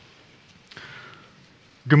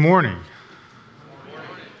Good morning.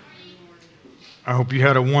 I hope you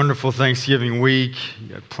had a wonderful Thanksgiving week.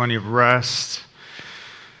 You had plenty of rest.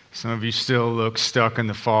 Some of you still look stuck in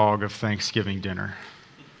the fog of Thanksgiving dinner.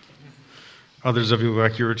 Others of you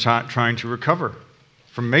look like you were trying to recover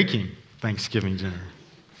from making Thanksgiving dinner.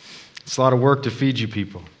 It's a lot of work to feed you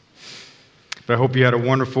people. But I hope you had a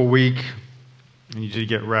wonderful week and you did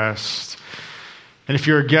get rest. And if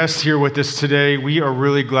you're a guest here with us today, we are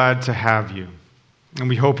really glad to have you. And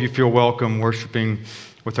we hope you feel welcome worshiping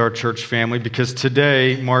with our church family, because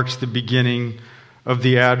today marks the beginning of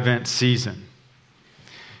the Advent season.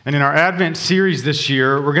 And in our Advent series this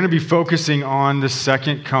year, we're going to be focusing on the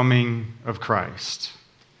second coming of Christ.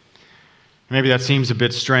 Maybe that seems a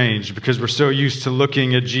bit strange because we're so used to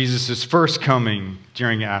looking at Jesus' first coming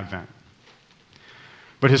during Advent.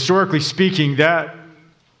 But historically speaking, that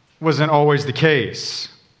wasn't always the case.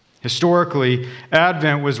 Historically,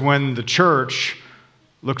 Advent was when the church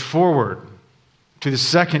looked forward to the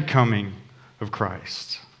second coming of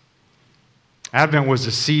Christ. Advent was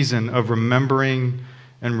a season of remembering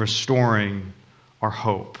and restoring our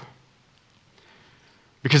hope.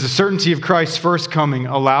 Because the certainty of Christ's first coming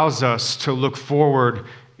allows us to look forward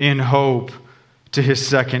in hope to his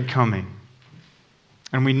second coming.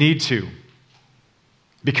 And we need to.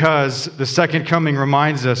 Because the second coming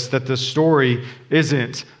reminds us that the story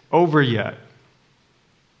isn't over yet.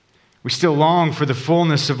 We still long for the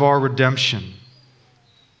fullness of our redemption.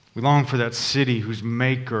 We long for that city whose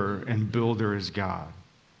maker and builder is God.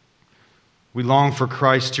 We long for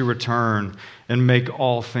Christ to return and make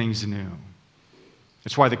all things new.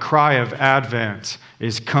 That's why the cry of Advent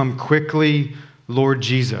is, "Come quickly, Lord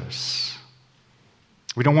Jesus."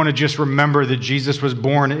 We don't want to just remember that Jesus was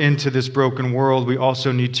born into this broken world. We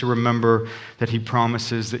also need to remember that he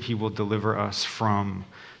promises that he will deliver us from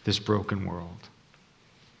this broken world.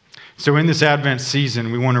 So in this Advent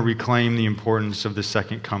season, we want to reclaim the importance of the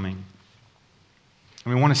second coming.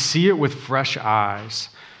 And we want to see it with fresh eyes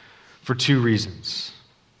for two reasons.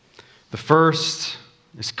 The first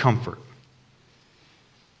is comfort.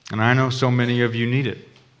 And I know so many of you need it.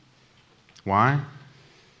 Why?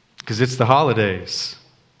 Because it's the holidays.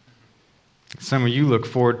 Some of you look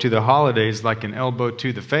forward to the holidays like an elbow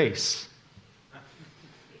to the face.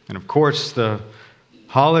 And of course, the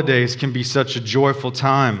holidays can be such a joyful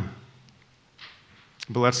time.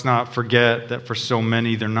 But let's not forget that for so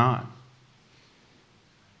many, they're not.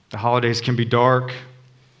 The holidays can be dark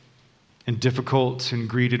and difficult and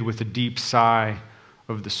greeted with a deep sigh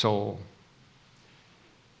of the soul.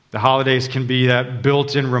 The holidays can be that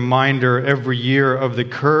built-in reminder every year of the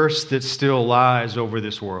curse that still lies over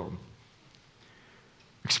this world,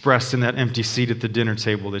 expressed in that empty seat at the dinner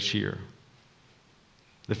table this year.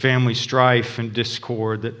 The family strife and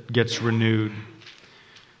discord that gets renewed.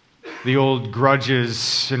 The old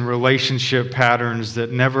grudges and relationship patterns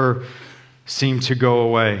that never seem to go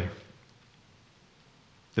away.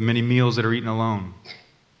 The many meals that are eaten alone.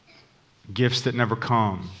 Gifts that never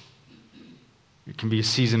come. It can be a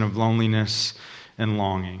season of loneliness and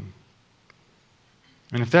longing.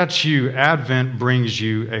 And if that's you, Advent brings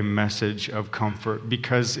you a message of comfort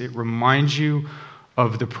because it reminds you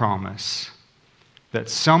of the promise that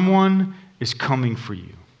someone is coming for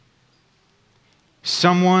you.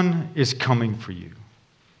 Someone is coming for you.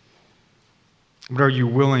 But are you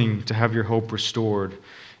willing to have your hope restored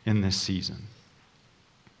in this season?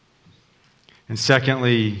 And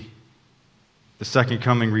secondly, the second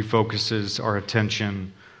coming refocuses our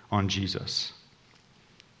attention on Jesus.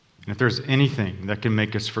 And if there's anything that can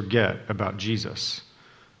make us forget about Jesus,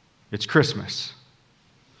 it's Christmas.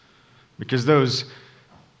 Because those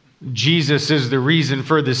 "Jesus is the reason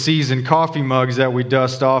for the season" coffee mugs that we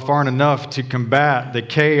dust off aren't enough to combat the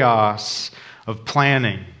chaos of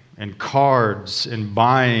planning and cards and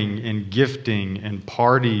buying and gifting and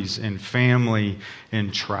parties and family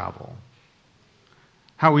and travel.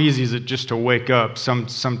 How easy is it just to wake up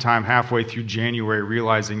sometime halfway through January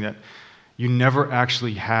realizing that you never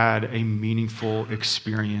actually had a meaningful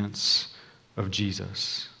experience of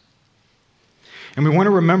Jesus? And we want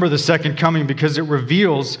to remember the second coming because it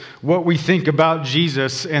reveals what we think about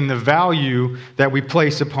Jesus and the value that we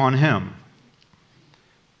place upon him.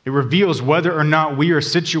 It reveals whether or not we are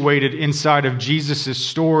situated inside of Jesus'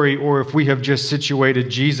 story or if we have just situated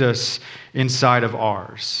Jesus inside of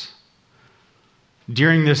ours.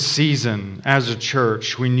 During this season, as a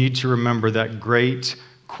church, we need to remember that great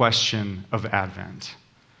question of Advent.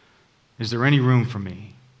 Is there any room for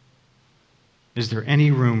me? Is there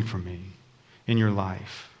any room for me in your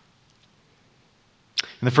life?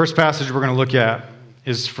 And the first passage we're going to look at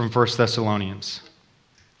is from 1 Thessalonians.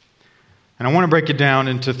 And I want to break it down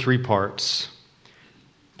into three parts.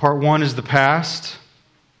 Part 1 is the past.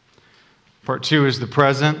 Part 2 is the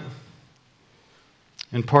present.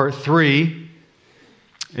 And part 3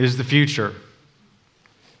 is the future.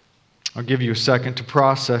 I'll give you a second to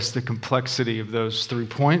process the complexity of those 3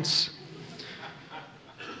 points.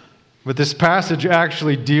 But this passage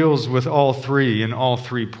actually deals with all three, and all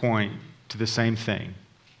three point to the same thing.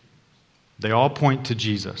 They all point to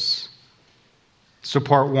Jesus. So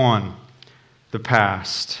part 1, the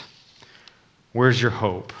past. Where's your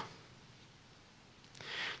hope?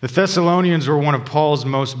 The Thessalonians were one of Paul's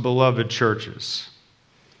most beloved churches.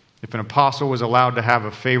 If an apostle was allowed to have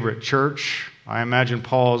a favorite church, I imagine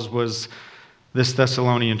Paul's was this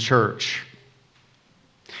Thessalonian church.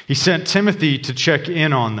 He sent Timothy to check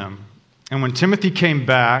in on them. And when Timothy came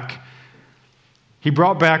back, he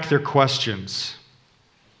brought back their questions.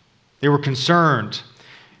 They were concerned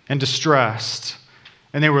and distressed,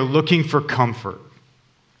 and they were looking for comfort.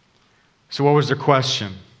 So what was their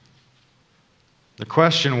question? The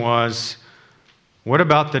question was, what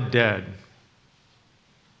about the dead?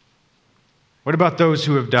 What about those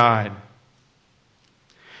who have died?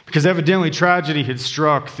 Because evidently tragedy had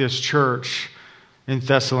struck this church in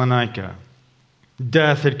Thessalonica.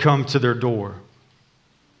 Death had come to their door.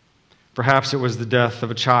 Perhaps it was the death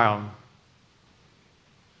of a child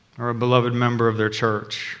or a beloved member of their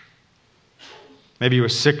church. Maybe it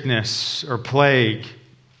was sickness or plague,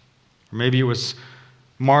 or maybe it was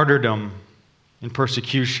martyrdom and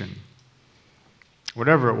persecution.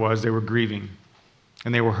 Whatever it was, they were grieving,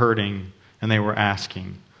 and they were hurting, and they were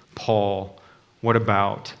asking, Paul, what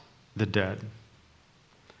about the dead?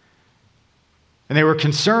 And they were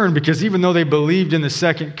concerned because even though they believed in the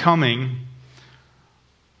second coming,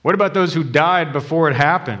 what about those who died before it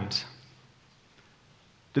happened?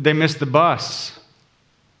 Did they miss the bus?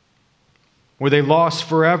 Were they lost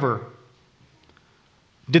forever?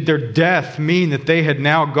 Did their death mean that they had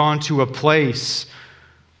now gone to a place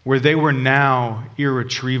where they were now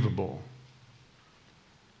irretrievable?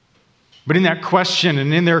 But in that question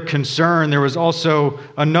and in their concern, there was also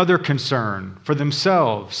another concern for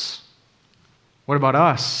themselves. What about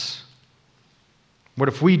us? What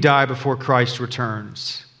if we die before Christ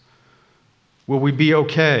returns? Will we be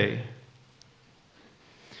okay?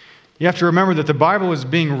 You have to remember that the Bible is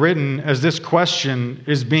being written as this question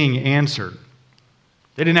is being answered.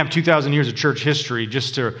 They didn't have 2,000 years of church history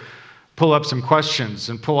just to pull up some questions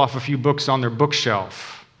and pull off a few books on their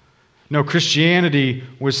bookshelf. No, Christianity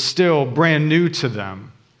was still brand new to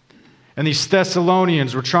them. And these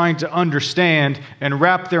Thessalonians were trying to understand and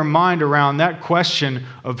wrap their mind around that question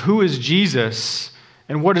of who is Jesus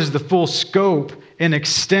and what is the full scope and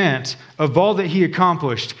extent of all that he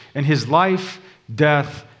accomplished in his life,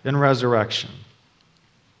 death, and resurrection.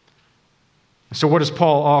 So what does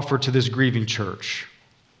Paul offer to this grieving church?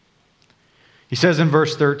 He says in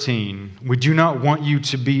verse 13, "We do not want you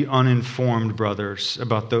to be uninformed, brothers,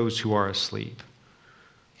 about those who are asleep,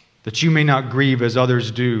 that you may not grieve as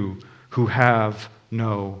others do who have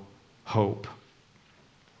no hope."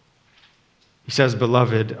 He says,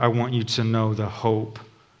 "Beloved, I want you to know the hope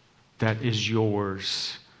that is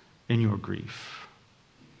yours in your grief."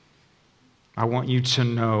 I want you to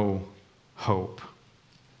know hope.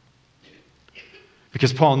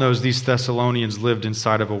 Because Paul knows these Thessalonians lived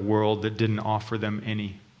inside of a world that didn't offer them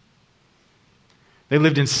any. They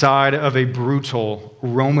lived inside of a brutal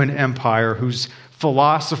Roman Empire whose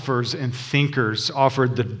philosophers and thinkers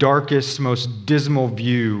offered the darkest, most dismal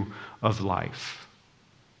view of life.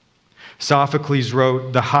 Sophocles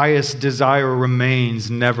wrote, "The highest desire remains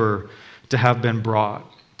never to have been brought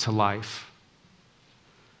to life."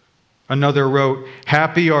 Another wrote,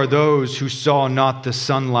 "Happy are those who saw not the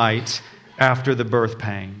sunlight after the birth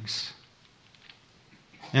pangs."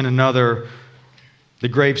 And another, "The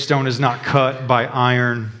gravestone is not cut by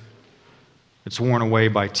iron, it's worn away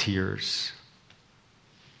by tears."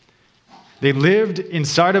 They lived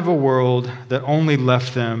inside of a world that only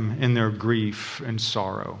left them in their grief and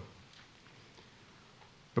sorrow.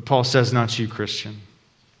 But Paul says, not you, Christian.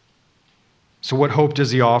 So what hope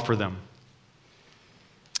does he offer them?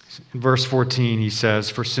 In verse 14, he says,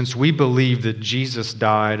 "For since we believe that Jesus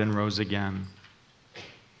died and rose again,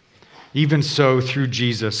 even so through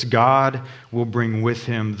Jesus, God will bring with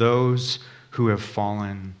him those who have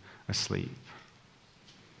fallen asleep."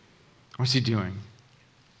 What's he doing?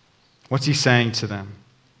 What's he saying to them?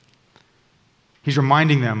 He's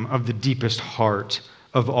reminding them of the deepest heart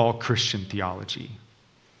of all Christian theology.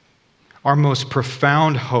 Our most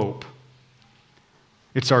profound hope.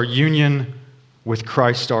 It's our union with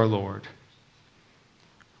Christ our Lord,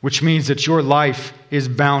 which means that your life is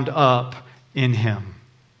bound up in him.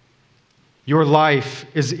 Your life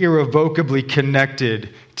is irrevocably connected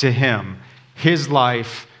to Him. His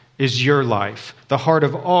life is your life. The heart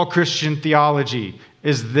of all Christian theology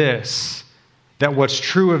is this, that what's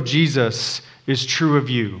true of Jesus is true of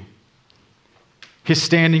you. His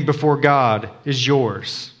standing before God is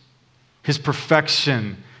yours. His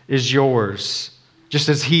perfection is yours. Just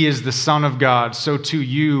as He is the Son of God, so too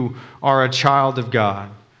you are a child of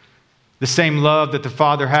God. The same love that the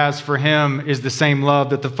Father has for Him is the same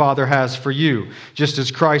love that the Father has for you. Just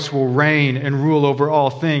as Christ will reign and rule over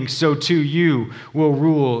all things, so too you will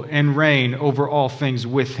rule and reign over all things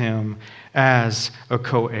with Him as a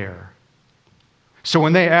co-heir. So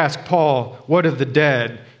when they ask Paul, what of the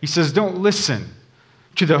dead? He says, don't listen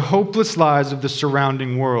to the hopeless lies of the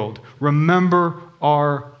surrounding world. Remember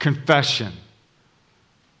our confession.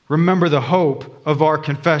 Remember the hope of our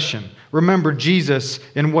confession. Remember Jesus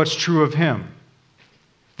and what's true of Him.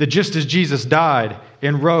 That just as Jesus died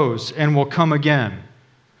and rose and will come again,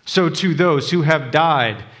 so too those who have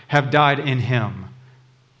died in Him.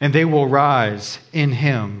 And they will rise in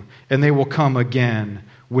Him, and they will come again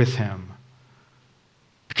with Him.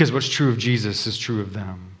 Because what's true of Jesus is true of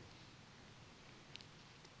them.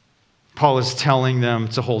 Paul is telling them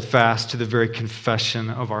to hold fast to the very confession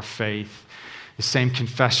of our faith. The same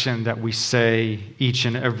confession that we say each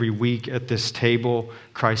and every week at this table.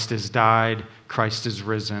 Christ has died, Christ is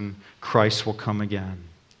risen, Christ will come again.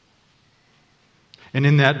 And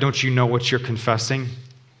in that, don't you know what you're confessing?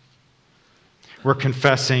 We're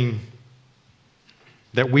confessing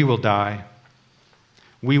that we will die,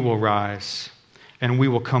 we will rise, and we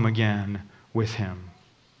will come again with Him.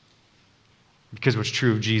 Because what's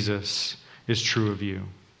true of Jesus is true of you.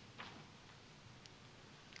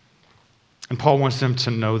 And Paul wants them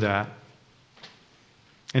to know that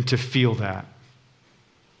and to feel that.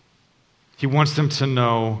 He wants them to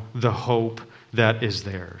know the hope that is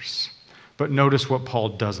theirs. But notice what Paul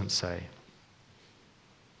doesn't say.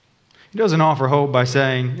 He doesn't offer hope by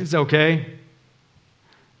saying, it's okay.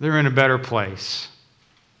 They're in a better place.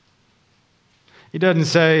 He doesn't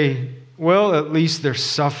say, well, at least their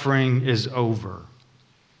suffering is over.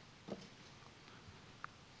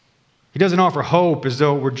 He doesn't offer hope as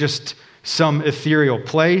though we're just some ethereal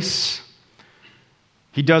place.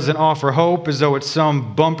 He doesn't offer hope as though it's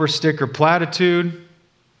some bumper sticker platitude.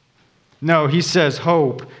 No, he says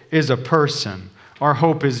hope is a person. Our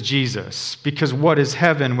hope is Jesus. Because what is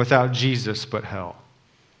heaven without Jesus but hell?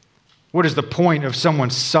 What is the point of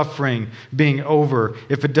someone's suffering being over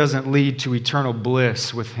if it doesn't lead to eternal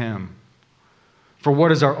bliss with Him? For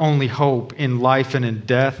what is our only hope in life and in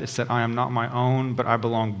death? It's that I am not my own, but I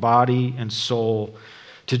belong body and soul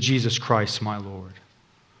to Jesus Christ, my Lord.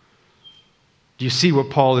 Do you see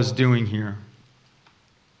what Paul is doing here?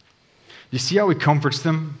 Do you see how he comforts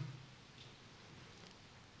them?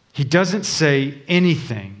 He doesn't say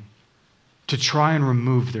anything to try and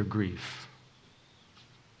remove their grief.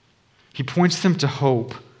 He points them to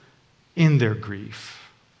hope in their grief.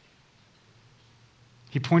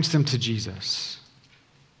 He points them to Jesus.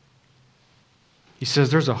 He says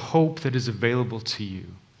there's a hope that is available to you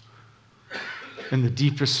in the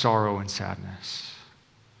deepest sorrow and sadness.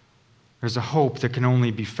 There's a hope that can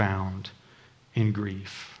only be found in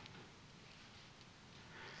grief.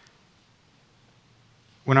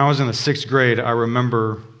 When I was in the 6th grade, I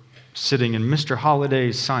remember sitting in Mr.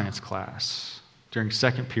 Holliday's science class during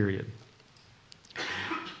second period.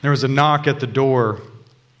 There was a knock at the door,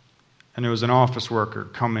 and there was an office worker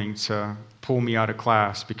coming to pull me out of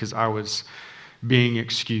class because I was being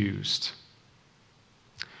excused.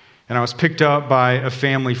 And I was picked up by a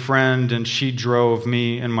family friend, and she drove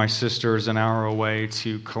me and my sisters an hour away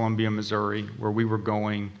to Columbia, Missouri, where we were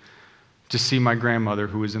going to see my grandmother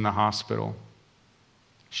who was in the hospital.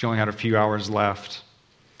 She only had a few hours left.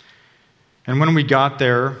 And when we got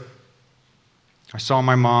there, I saw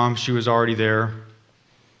my mom. She was already there.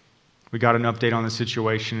 We got an update on the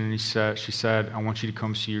situation, and she said, I want you to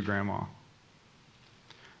come see your grandma.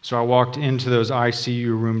 So I walked into those ICU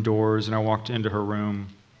room doors, and I walked into her room.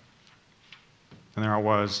 And there I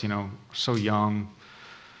was, so young,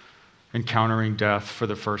 encountering death for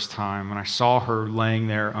the first time. And I saw her laying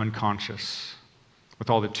there unconscious with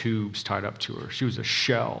all the tubes tied up to her. She was a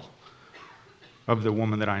shell of the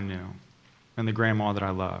woman that I knew and the grandma that I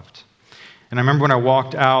loved. And I remember when I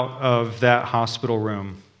walked out of that hospital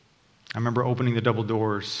room, I remember opening the double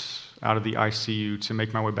doors out of the ICU to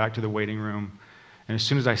make my way back to the waiting room. And as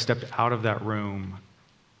soon as I stepped out of that room,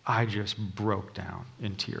 I just broke down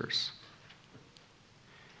in tears.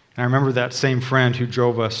 And I remember that same friend who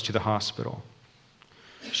drove us to the hospital.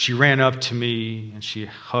 She ran up to me, and she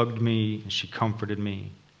hugged me, and she comforted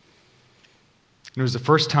me. It was the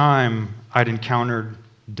first time I'd encountered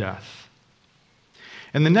death.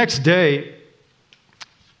 And the next day,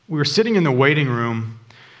 we were sitting in the waiting room,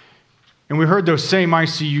 and we heard those same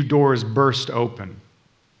ICU doors burst open.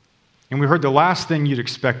 And we heard the last thing you'd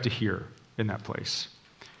expect to hear in that place.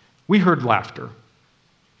 We heard laughter.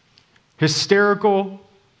 Hysterical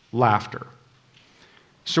laughter.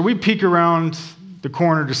 So we peek around the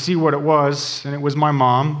corner to see what it was, and it was my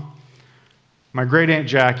mom, my great Aunt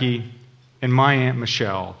Jackie, and my Aunt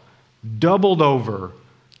Michelle, doubled over,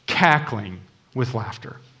 cackling with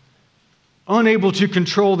laughter. Unable to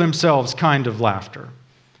control themselves kind of laughter.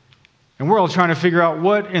 And we're all trying to figure out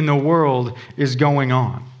what in the world is going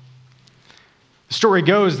on. The story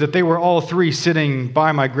goes that they were all three sitting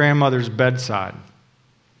by my grandmother's bedside,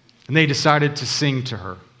 and they decided to sing to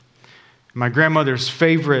her. My grandmother's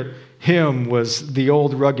favorite hymn was The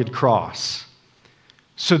Old Rugged Cross.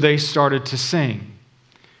 So they started to sing.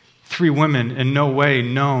 Three women in no way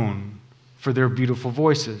known for their beautiful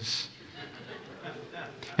voices.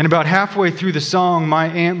 And about halfway through the song, my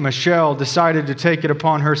Aunt Michelle decided to take it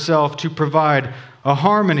upon herself to provide a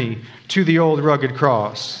harmony to The Old Rugged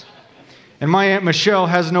Cross. And my Aunt Michelle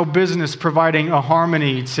has no business providing a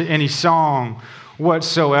harmony to any song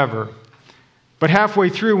whatsoever. But halfway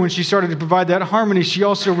through, when she started to provide that harmony, she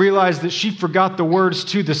also realized that she forgot the words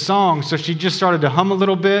to the song. So she just started to hum a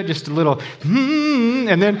little bit, just a little,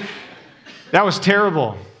 and then that was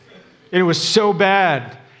terrible. And it was so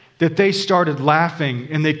bad that they started laughing,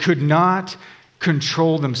 and they could not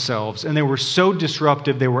control themselves. And they were so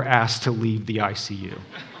disruptive, they were asked to leave the ICU.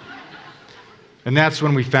 And that's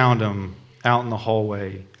when we found them out in the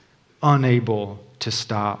hallway, unable to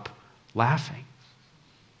stop laughing.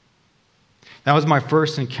 That was my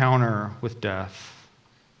first encounter with death.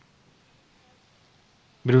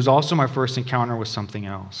 But it was also my first encounter with something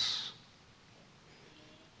else.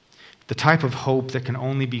 The type of hope that can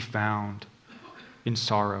only be found in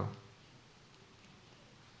sorrow.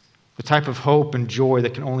 The type of hope and joy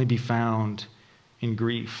that can only be found in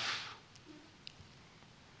grief.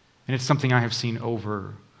 And it's something I have seen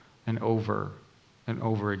over and over and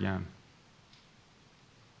over again.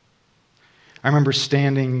 I remember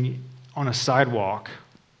standing on a sidewalk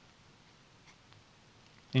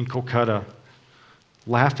in Kolkata,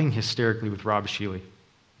 laughing hysterically with Rob Sheely.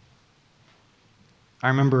 I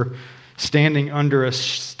remember standing under a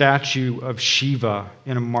statue of Shiva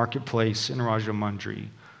in a marketplace in Rajahmundry,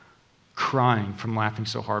 crying from laughing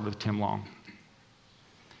so hard with Tim Long.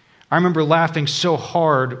 I remember laughing so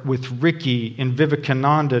hard with Ricky in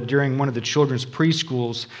Vivekananda during one of the children's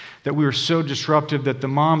preschools that we were so disruptive that the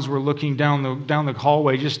moms were looking down the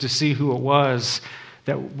hallway just to see who it was.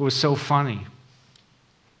 That was so funny.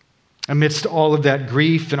 Amidst all of that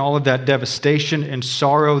grief and all of that devastation and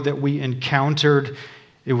sorrow that we encountered,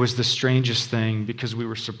 it was the strangest thing because we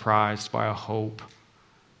were surprised by a hope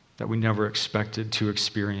that we never expected to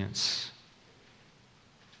experience.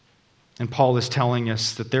 And Paul is telling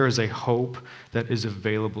us that there is a hope that is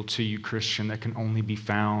available to you, Christian, that can only be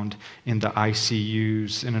found in the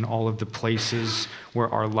ICUs and in all of the places where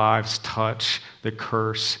our lives touch the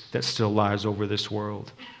curse that still lies over this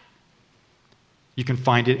world. You can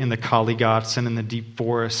find it in the Kaligats and in the deep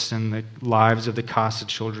forests and the lives of the Casa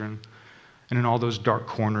children and in all those dark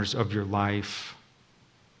corners of your life.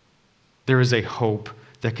 There is a hope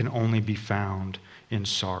that can only be found in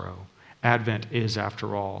sorrow. Advent is,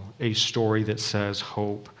 after all, a story that says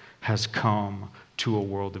hope has come to a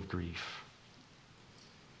world of grief.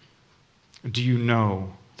 Do you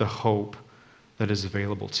know the hope that is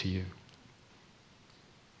available to you?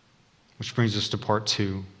 Which brings us to part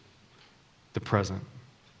 2, the present.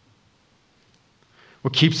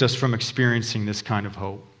 What keeps us from experiencing this kind of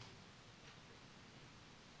hope?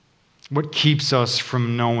 What keeps us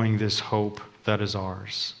from knowing this hope that is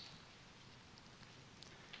ours?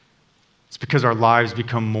 It's because our lives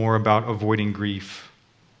become more about avoiding grief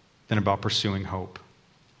than about pursuing hope.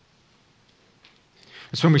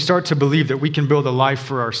 It's when we start to believe that we can build a life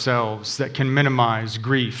for ourselves that can minimize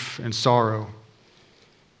grief and sorrow.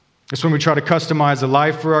 It's when we try to customize a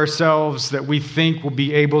life for ourselves that we think will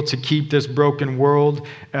be able to keep this broken world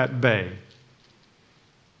at bay.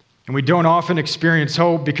 And we don't often experience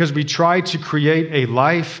hope because we try to create a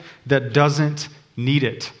life that doesn't need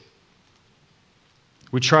it.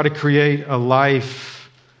 We try to create a life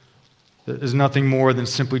that is nothing more than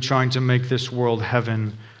simply trying to make this world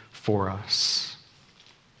heaven for us.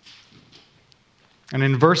 And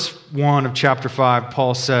in verse 1 of chapter 5,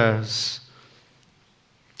 Paul says,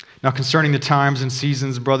 "Now concerning the times and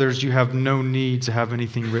seasons, brothers, you have no need to have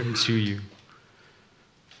anything written to you.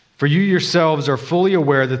 For you yourselves are fully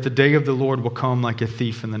aware that the day of the Lord will come like a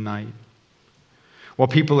thief in the night. While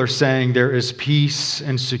people are saying there is peace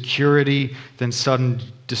and security, then sudden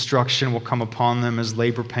destruction will come upon them as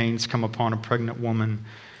labor pains come upon a pregnant woman,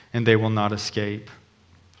 and they will not escape.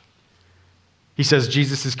 He says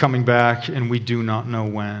Jesus is coming back, and we do not know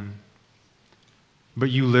when. But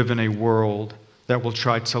you live in a world that will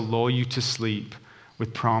try to lull you to sleep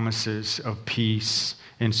with promises of peace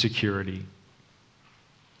and security.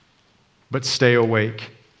 But stay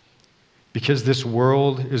awake, because this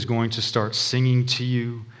world is going to start singing to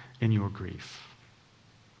you in your grief.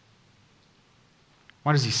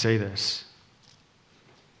 Why does he say this?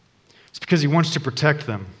 It's because he wants to protect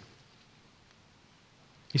them.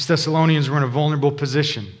 These Thessalonians were in a vulnerable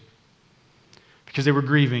position because they were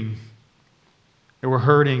grieving. They were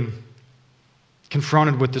hurting,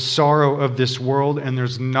 confronted with the sorrow of this world, and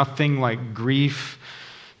there's nothing like grief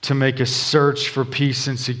to make us search for peace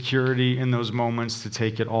and security in those moments to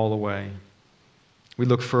take it all away. We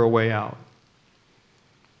look for a way out,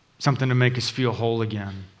 something to make us feel whole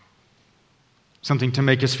again, something to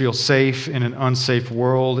make us feel safe in an unsafe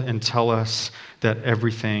world and tell us that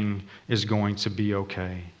everything is going to be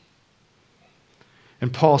okay.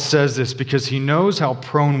 And Paul says this because he knows how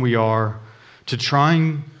prone we are to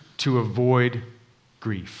trying to avoid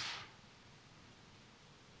grief.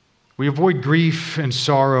 We avoid grief and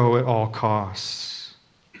sorrow at all costs.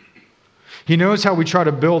 He knows how we try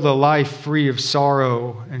to build a life free of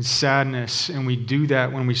sorrow and sadness, and we do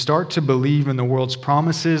that when we start to believe in the world's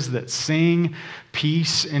promises that sing,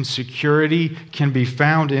 peace, and security can be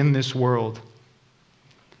found in this world.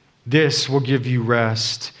 This will give you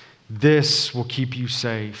rest. This will keep you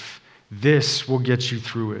safe. This will get you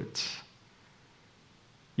through it.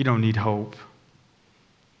 You don't need hope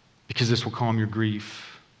because this will calm your grief.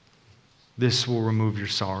 This will remove your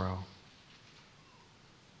sorrow.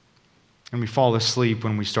 And we fall asleep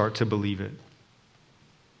when we start to believe it.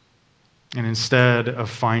 And instead of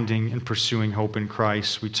finding and pursuing hope in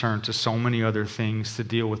Christ, we turn to so many other things to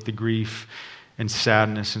deal with the grief and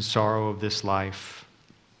sadness and sorrow of this life.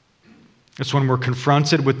 It's when we're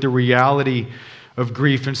confronted with the reality of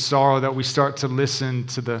grief and sorrow that we start to listen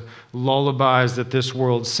to the lullabies that this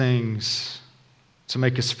world sings to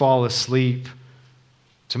make us fall asleep,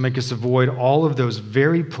 to make us avoid all of those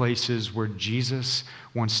very places where Jesus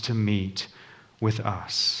wants to meet with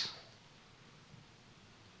us.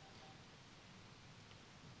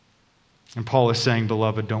 And Paul is saying,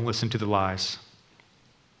 beloved, don't listen to the lies.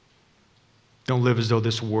 Don't live as though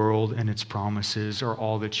this world and its promises are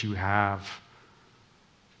all that you have.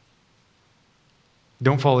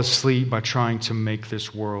 Don't fall asleep by trying to make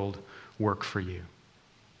this world work for you.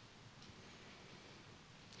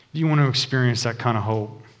 Do you want to experience that kind of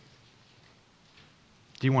hope?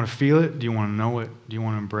 Do you want to feel it? Do you want to know it? Do you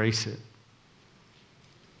want to embrace it?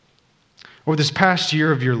 Over this past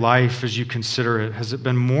year of your life, as you consider it, has it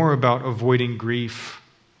been more about avoiding grief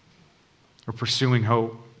or pursuing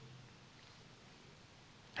hope?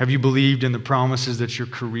 Have you believed in the promises that your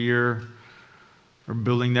career or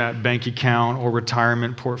building that bank account or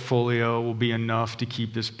retirement portfolio will be enough to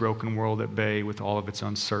keep this broken world at bay with all of its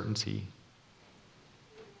uncertainty?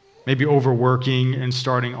 Maybe overworking and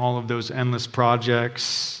starting all of those endless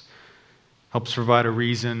projects helps provide a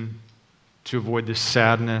reason to avoid the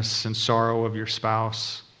sadness and sorrow of your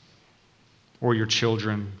spouse or your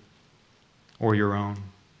children or your own.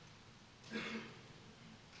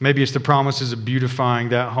 Maybe it's the promises of beautifying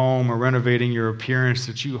that home or renovating your appearance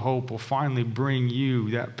that you hope will finally bring you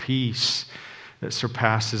that peace that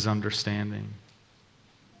surpasses understanding.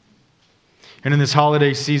 And in this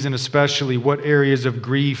holiday season especially, what areas of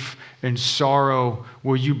grief and sorrow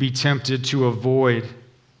will you be tempted to avoid?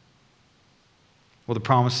 Will the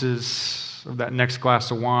promises of that next glass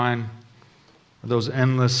of wine or those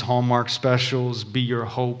endless Hallmark specials be your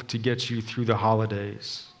hope to get you through the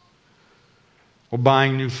holidays? Will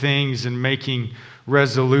buying new things and making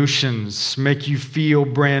resolutions make you feel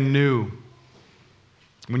brand new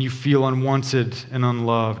when you feel unwanted and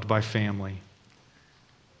unloved by family?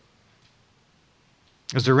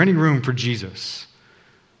 Is there any room for Jesus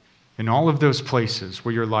in all of those places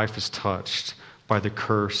where your life is touched by the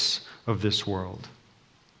curse of this world?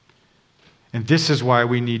 And this is why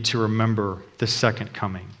we need to remember the second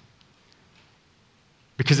coming.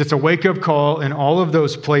 Because it's a wake-up call in all of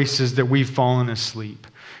those places that we've fallen asleep.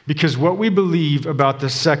 Because what we believe about the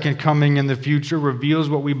second coming in the future reveals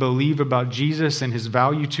what we believe about Jesus and his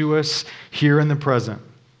value to us here in the present.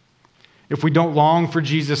 If we don't long for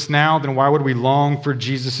Jesus now, then why would we long for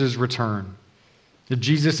Jesus' return? If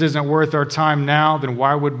Jesus isn't worth our time now, then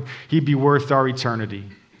why would he be worth our eternity?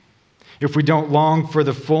 If we don't long for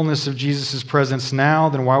the fullness of Jesus' presence now,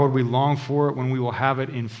 then why would we long for it when we will have it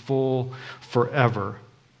in full forever?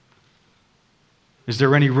 Is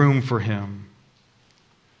there any room for him?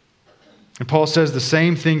 And Paul says the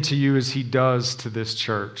same thing to you as he does to this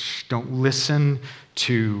church. Don't listen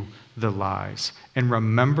to the lies. And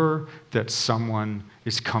remember that someone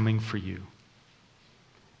is coming for you.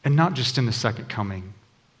 And not just in the second coming.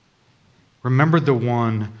 Remember the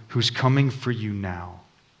one who's coming for you now.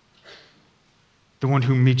 The one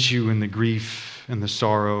who meets you in the grief and the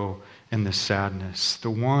sorrow and the sadness.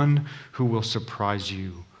 The one who will surprise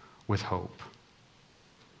you with hope.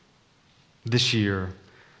 This year,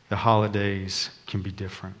 the holidays can be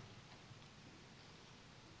different.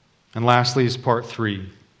 And lastly is part 3,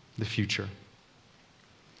 the future.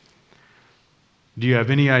 Do you have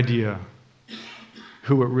any idea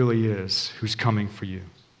who it really is who's coming for you?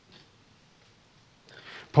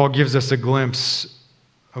 Paul gives us a glimpse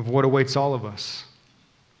of what awaits all of us.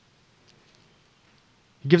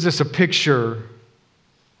 He gives us a picture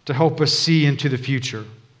to help us see into the future,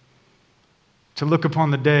 to look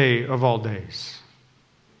upon the day of all days,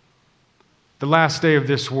 the last day of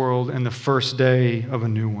this world and the first day of a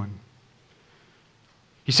new one.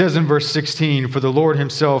 He says in verse 16, "For the Lord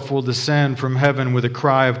himself will descend from heaven with a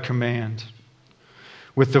cry of command,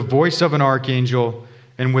 with the voice of an archangel,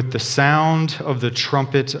 and with the sound of the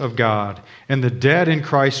trumpet of God. And the dead in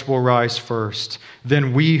Christ will rise first.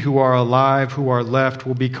 Then we who are alive, who are left,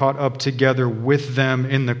 will be caught up together with them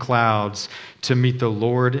in the clouds to meet the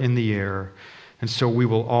Lord in the air. And so we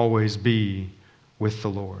will always be with the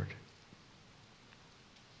Lord."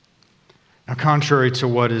 Now, contrary to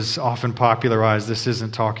what is often popularized, this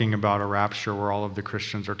isn't talking about a rapture where all of the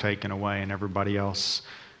Christians are taken away and everybody else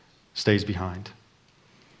stays behind.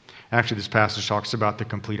 Actually, this passage talks about the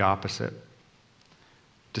complete opposite.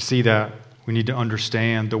 To see that, we need to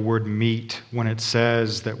understand the word meet when it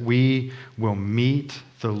says that we will meet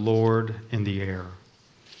the Lord in the air.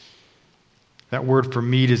 That word for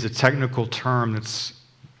meet is a technical term that's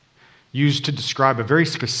used to describe a very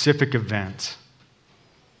specific event.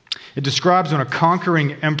 It describes when a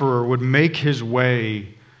conquering emperor would make his way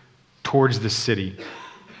towards the city,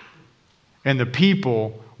 and the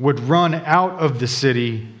people would run out of the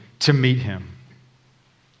city to meet him.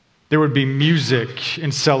 There would be music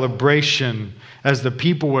and celebration as the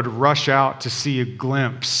people would rush out to see a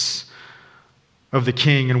glimpse of the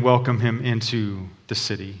king and welcome him into the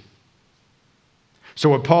city. So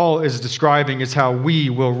what Paul is describing is how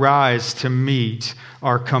we will rise to meet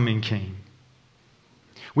our coming king.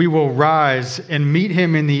 We will rise and meet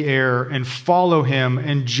him in the air and follow him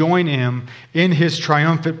and join him in his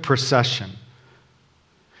triumphant procession.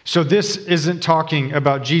 So this isn't talking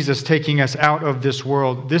about Jesus taking us out of this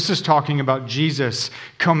world. This is talking about Jesus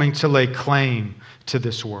coming to lay claim to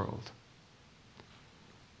this world.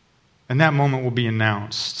 And that moment will be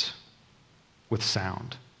announced with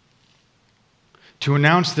sound. To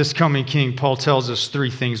announce this coming king, Paul tells us 3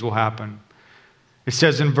 things will happen. It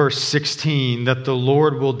says in verse 16 that the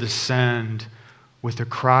Lord will descend with a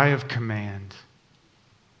cry of command.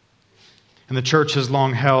 And the church has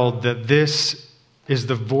long held that this is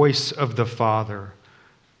the voice of the Father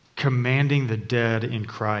commanding the dead in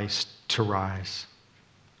Christ to rise.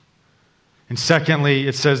 And secondly,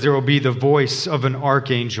 it says there will be the voice of an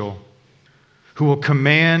archangel who will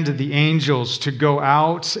command the angels to go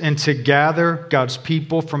out and to gather God's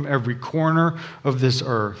people from every corner of this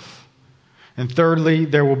earth. And thirdly,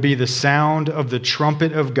 there will be the sound of the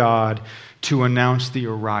trumpet of God to announce the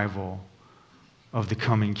arrival of the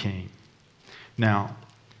coming king. Now,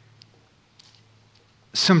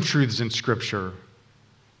 some truths in Scripture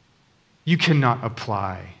you cannot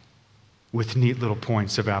apply with neat little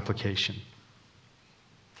points of application.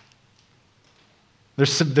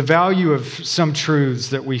 The value of some truths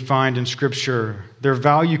that we find in Scripture, their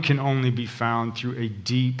value can only be found through a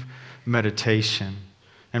deep meditation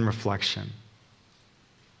and reflection.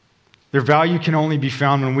 Their value can only be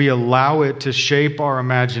found when we allow it to shape our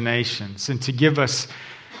imaginations and to give us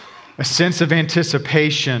a sense of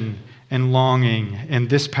anticipation and longing. And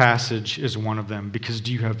this passage is one of them, because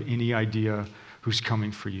do you have any idea who's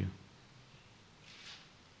coming for you?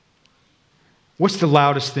 What's the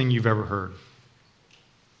loudest thing you've ever heard?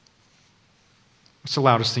 What's the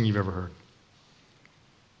loudest thing you've ever heard?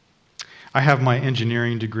 I have my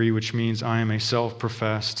engineering degree, which means I am a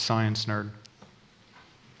self-professed science nerd.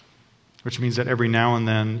 Which means that every now and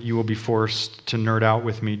then you will be forced to nerd out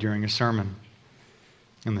with me during a sermon.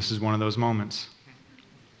 And this is one of those moments.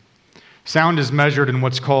 Sound is measured in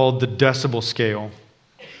what's called the decibel scale.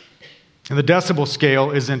 And the decibel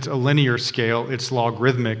scale isn't a linear scale, it's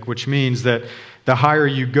logarithmic, which means that The higher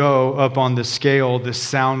you go up on the scale, the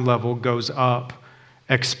sound level goes up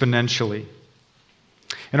exponentially.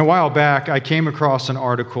 And a while back, I came across an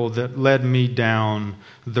article that led me down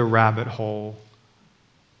the rabbit hole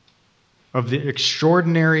of the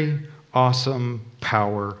extraordinary, awesome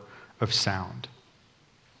power of sound.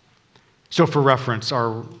 So for reference,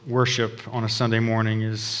 our worship on a Sunday morning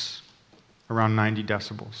is around 90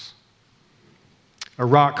 decibels. A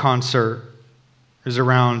rock concert is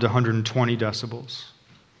around 120 decibels.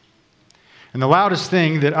 And the loudest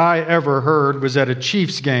thing that I ever heard was at a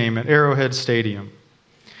Chiefs game at Arrowhead Stadium.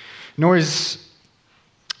 Noise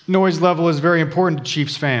level is very important to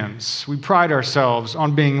Chiefs fans. We pride ourselves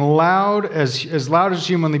on being loud as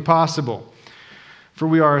humanly possible. For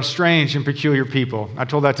we are a strange and peculiar people. I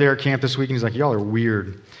told that to Eric Camp this week, and he's like, y'all are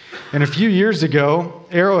weird. And a few years ago,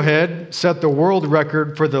 Arrowhead set the world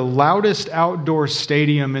record for the loudest outdoor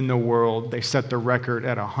stadium in the world. They set the record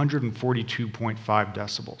at 142.5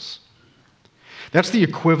 decibels. That's the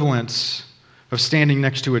equivalent of standing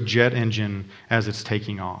next to a jet engine as it's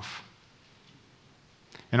taking off.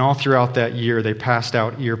 And all throughout that year, they passed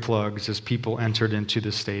out earplugs as people entered into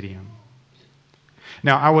the stadium.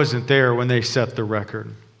 Now, I wasn't there when they set the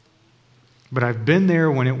record, but I've been there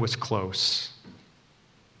when it was close.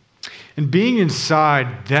 And being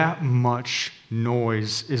inside that much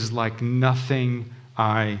noise is like nothing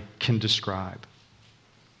I can describe.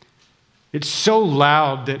 It's so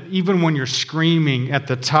loud that even when you're screaming at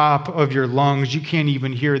the top of your lungs, you can't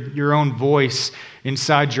even hear your own voice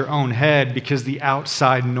inside your own head because the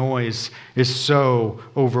outside noise is so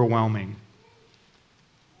overwhelming.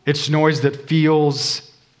 It's noise that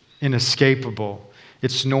feels inescapable.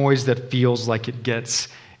 It's noise that feels like it gets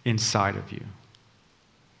inside of you.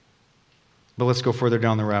 But let's go further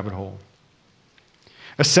down the rabbit hole.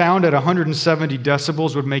 A sound at 170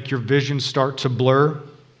 decibels would make your vision start to blur.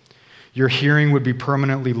 Your hearing would be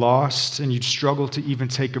permanently lost, and you'd struggle to even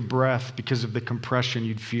take a breath because of the compression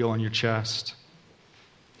you'd feel on your chest.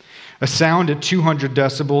 A sound at 200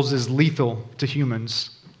 decibels is lethal to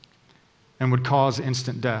humans and would cause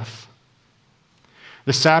instant death.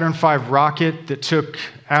 The Saturn V rocket that took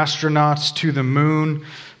astronauts to the moon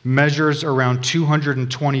measures around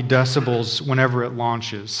 220 decibels whenever it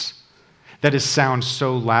launches. That is sound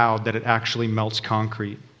so loud that it actually melts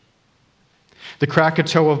concrete. The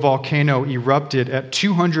Krakatoa volcano erupted at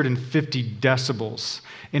 250 decibels,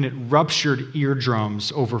 and it ruptured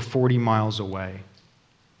eardrums over 40 miles away.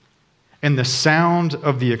 And the sound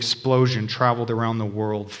of the explosion traveled around the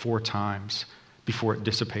world 4 times before it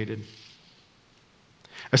dissipated.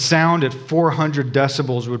 A sound at 400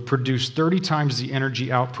 decibels would produce 30 times the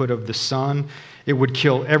energy output of the sun. It would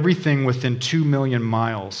kill everything within 2 million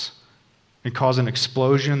miles and cause an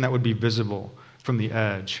explosion that would be visible from the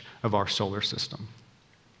edge of our solar system.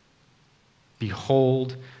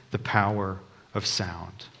 Behold the power of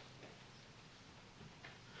sound.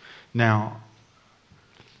 Now,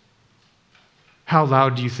 how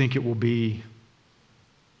loud do you think it will be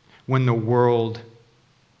when the world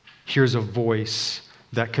hears a voice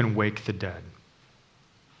that can wake the dead?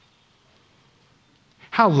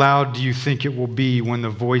 How loud do you think it will be when the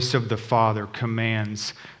voice of the Father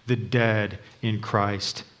commands the dead in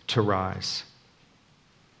Christ to rise?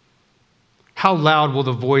 How loud will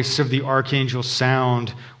the voice of the archangel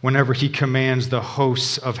sound whenever he commands the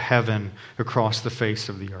hosts of heaven across the face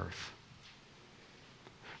of the earth?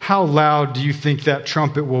 How loud do you think that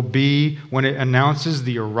trumpet will be when it announces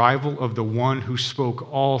the arrival of the one who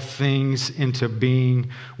spoke all things into being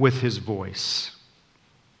with his voice?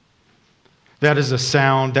 That is a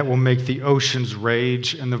sound that will make the oceans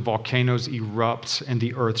rage and the volcanoes erupt and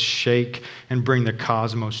the earth shake and bring the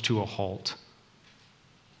cosmos to a halt.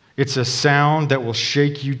 It's a sound that will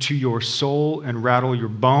shake you to your soul and rattle your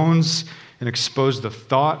bones and expose the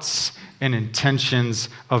thoughts and intentions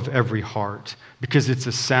of every heart, because it's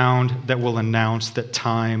a sound that will announce that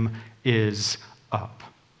time is up.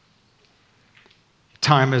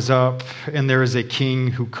 Time is up, and there is a king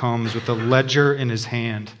who comes with a ledger in his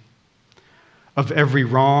hand of every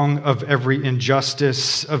wrong, of every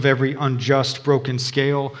injustice, of every unjust broken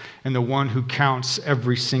scale, and the one who counts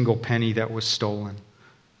every single penny that was stolen.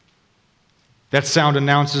 That sound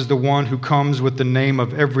announces the one who comes with the name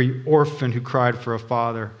of every orphan who cried for a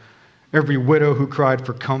father, every widow who cried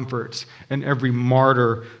for comfort, and every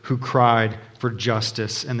martyr who cried for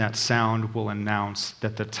justice. And that sound will announce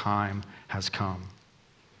that the time has come.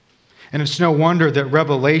 And it's no wonder that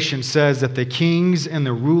Revelation says that the kings and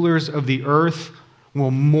the rulers of the earth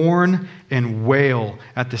will mourn and wail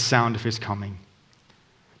at the sound of his coming.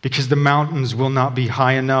 Because the mountains will not be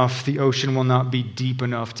high enough, the ocean will not be deep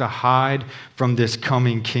enough to hide from this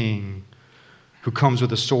coming king. who comes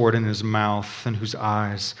with a sword in his mouth and whose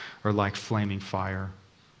eyes are like flaming fire.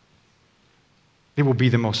 It will be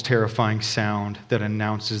the most terrifying sound that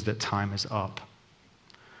announces that time is up.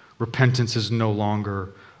 Repentance is no longer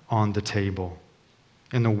on the table.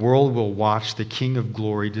 And the world will watch the King of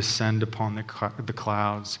Glory descend upon the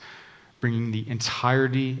clouds, bringing the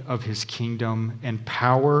entirety of his kingdom and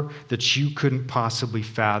power that you couldn't possibly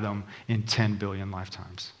fathom in 10 billion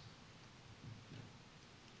lifetimes.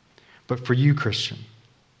 But for you, Christian,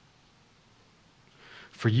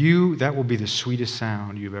 for you, that will be the sweetest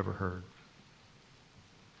sound you've ever heard.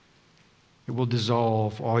 It will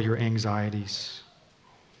dissolve all your anxieties.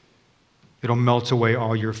 It'll melt away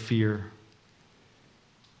all your fear.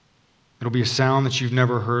 It'll be a sound that you've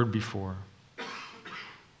never heard before.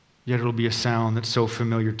 Yet it'll be a sound that's so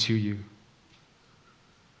familiar to you.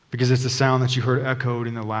 Because it's the sound that you heard echoed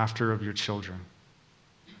in the laughter of your children,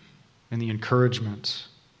 in the encouragement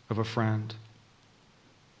of a friend,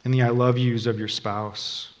 in the I love yous of your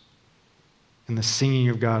spouse, in the singing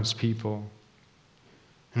of God's people,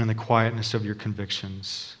 and in the quietness of your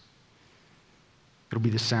convictions. It'll be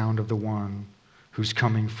the sound of the one who's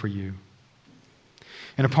coming for you.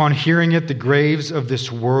 And upon hearing it, the graves of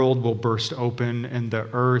this world will burst open, and the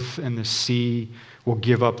earth and the sea will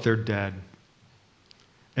give up their dead.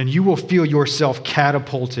 And you will feel yourself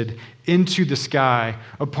catapulted into the sky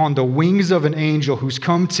upon the wings of an angel who's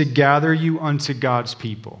come to gather you unto God's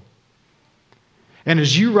people. And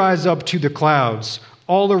as you rise up to the clouds,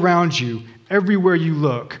 all around you, everywhere you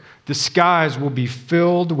look, the skies will be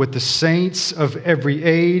filled with the saints of every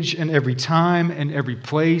age and every time and every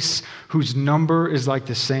place, whose number is like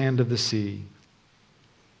the sand of the sea.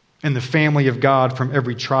 And the family of God from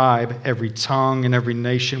every tribe, every tongue, and every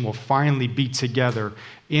nation will finally be together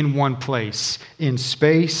in one place, in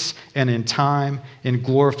space and in time, in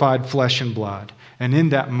glorified flesh and blood. And in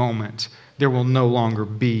that moment, there will no longer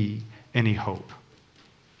be any hope.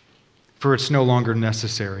 For it's no longer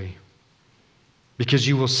necessary. Because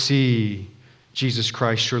you will see Jesus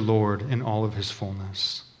Christ, your Lord, in all of his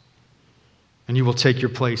fullness. And you will take your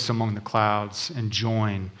place among the clouds and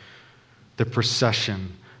join the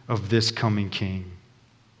procession of this coming King.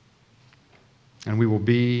 And we will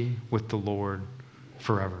be with the Lord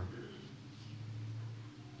forever.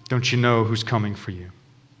 Don't you know who's coming for you?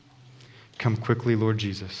 Come quickly, Lord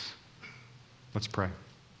Jesus. Let's pray.